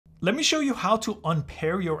Let me show you how to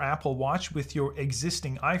unpair your Apple Watch with your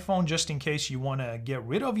existing iPhone, just in case you want to get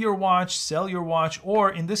rid of your watch, sell your watch,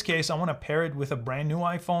 or in this case, I want to pair it with a brand new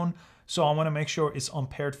iPhone. So I want to make sure it's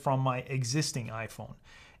unpaired from my existing iPhone.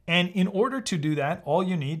 And in order to do that, all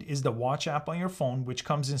you need is the Watch app on your phone, which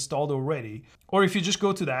comes installed already. Or if you just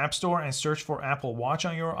go to the App Store and search for Apple Watch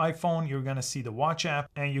on your iPhone, you're going to see the Watch app,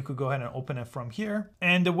 and you could go ahead and open it from here.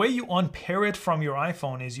 And the way you unpair it from your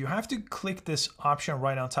iPhone is you have to click this option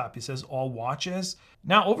right on top. It says All Watches.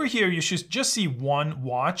 Now over here, you should just see one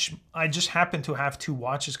watch. I just happen to have two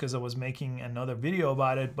watches because I was making another video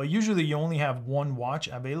about it, but usually you only have one watch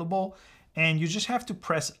available. And you just have to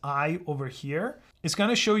press I over here. It's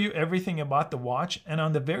gonna show you everything about the watch. And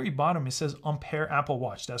on the very bottom, it says Unpair Apple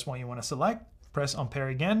Watch. That's what you wanna select. Press Unpair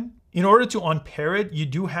again. In order to unpair it, you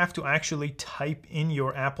do have to actually type in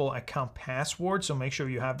your Apple account password. So make sure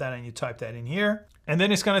you have that and you type that in here. And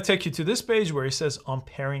then it's gonna take you to this page where it says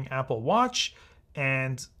Unpairing Apple Watch.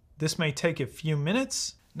 And this may take a few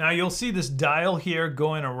minutes. Now you'll see this dial here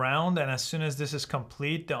going around, and as soon as this is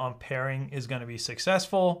complete, the unpairing is going to be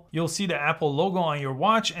successful. You'll see the Apple logo on your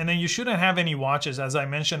watch, and then you shouldn't have any watches. As I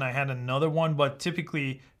mentioned, I had another one, but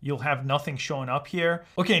typically you'll have nothing showing up here.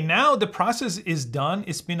 Okay, now the process is done.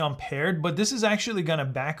 It's been unpaired, but this is actually going to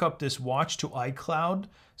back up this watch to iCloud.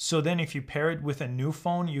 So then if you pair it with a new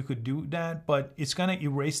phone, you could do that, but it's going to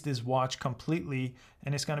erase this watch completely,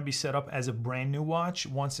 and it's going to be set up as a brand new watch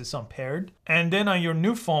once it's unpaired. And then on your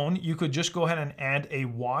new phone, you could just go ahead and add a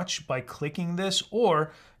watch by clicking this,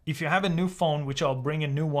 or if you have a new phone, which I'll bring a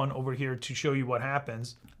new one over here to show you what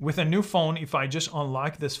happens. With a new phone, if I just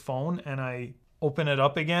unlock this phone and I open it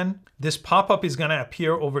up again, this pop-up is going to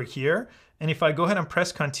appear over here. And if I go ahead and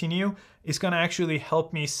press continue, it's going to actually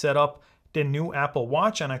help me set up the new Apple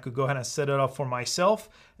Watch, and I could go ahead and set it up for myself.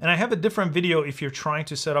 And I have a different video if you're trying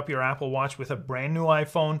to set up your Apple Watch with a brand new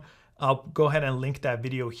iPhone. I'll go ahead and link that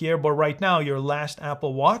video here. But right now, your last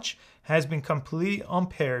Apple Watch has been completely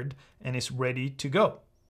unpaired and is ready to go.